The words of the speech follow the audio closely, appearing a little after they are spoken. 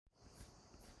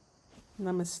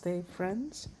Namaste,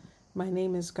 friends. My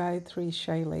name is Gayatri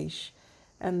Shailesh,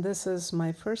 and this is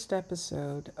my first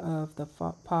episode of the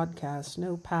podcast,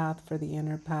 No Path for the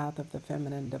Inner Path of the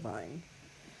Feminine Divine.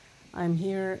 I'm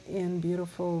here in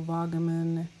beautiful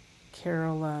Vagaman,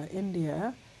 Kerala,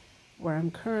 India, where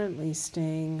I'm currently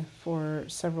staying for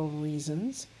several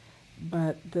reasons,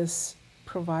 but this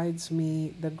provides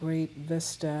me the great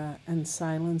vista and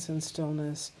silence and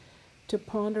stillness to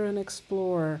ponder and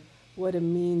explore what it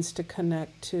means to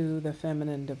connect to the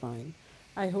feminine divine.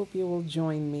 I hope you will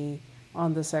join me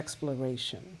on this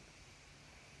exploration.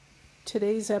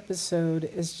 Today's episode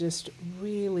is just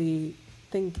really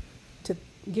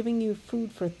giving you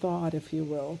food for thought, if you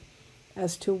will,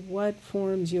 as to what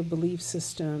forms your belief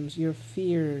systems, your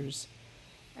fears,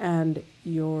 and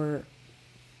your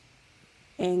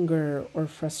anger or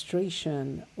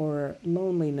frustration or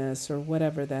loneliness or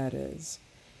whatever that is.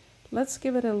 Let's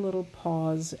give it a little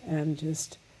pause and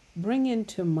just bring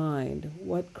into mind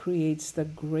what creates the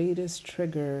greatest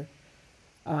trigger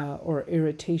or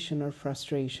irritation or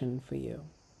frustration for you.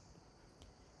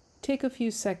 Take a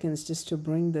few seconds just to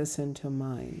bring this into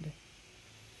mind.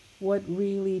 What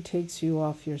really takes you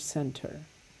off your center?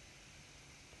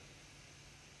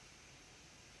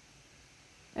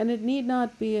 And it need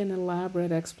not be an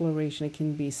elaborate exploration. It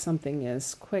can be something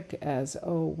as quick as,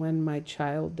 when my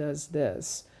child does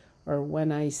this, or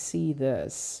when I see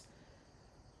this.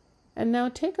 And now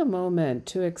take a moment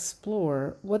to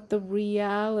explore what the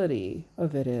reality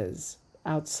of it is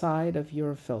outside of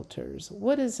your filters.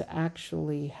 What is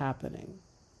actually happening?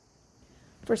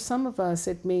 For some of us,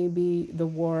 it may be the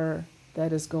war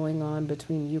that is going on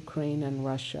between Ukraine and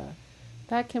Russia.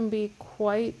 That can be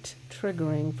quite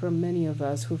triggering for many of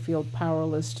us who feel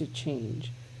powerless to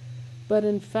change. But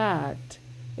in fact,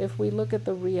 if we look at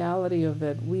the reality of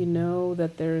it, we know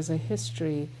that there is a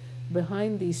history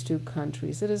behind these two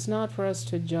countries. It is not for us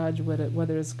to judge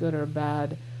whether it's good or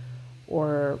bad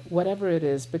or whatever it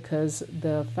is, because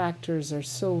the factors are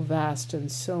so vast and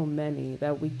so many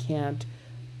that we can't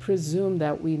presume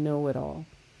that we know it all.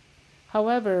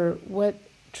 However, what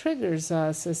triggers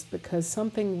us is because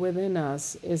something within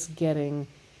us is getting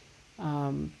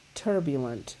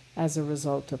turbulent as a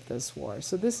result of this war.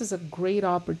 So this is a great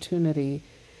opportunity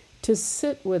to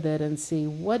sit with it and see,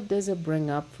 what does it bring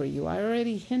up for you? I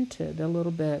already hinted a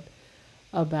little bit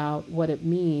about what it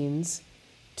means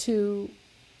to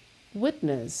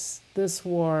witness this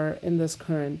war in this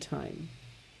current time.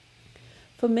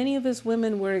 For many of us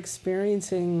women, we're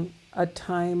experiencing a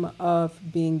time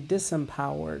of being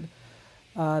disempowered.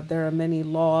 There are many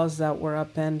laws that were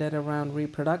upended around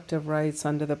reproductive rights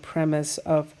under the premise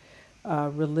of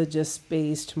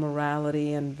religious-based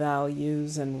morality and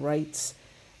values and rights,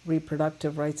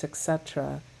 reproductive rights,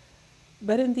 etc.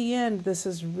 But in the end, this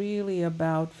is really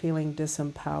about feeling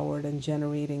disempowered and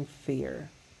generating fear.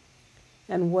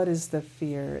 And what is the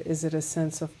fear? Is it a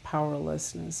sense of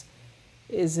powerlessness?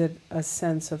 Is it a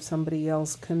sense of somebody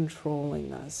else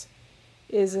controlling us?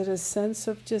 Is it a sense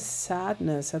of just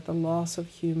sadness at the loss of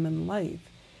human life?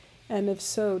 And if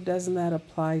so, doesn't that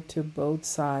apply to both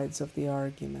sides of the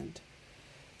argument?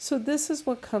 So this is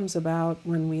what comes about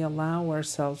when we allow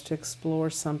ourselves to explore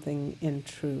something in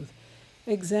truth.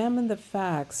 Examine the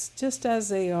facts just as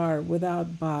they are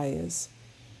without bias,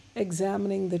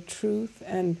 examining the truth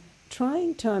and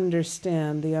trying to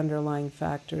understand the underlying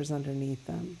factors underneath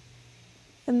them.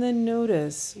 And then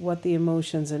notice what the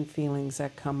emotions and feelings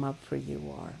that come up for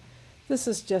you are. This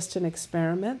is just an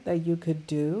experiment that you could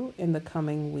do in the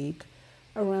coming week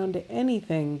around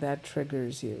anything that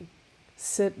triggers you.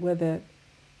 Sit with it.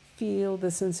 Feel the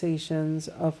sensations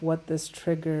of what this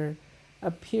trigger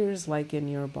appears like in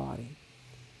your body.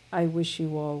 I wish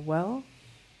you all well,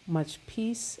 much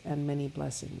peace, and many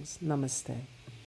blessings. Namaste.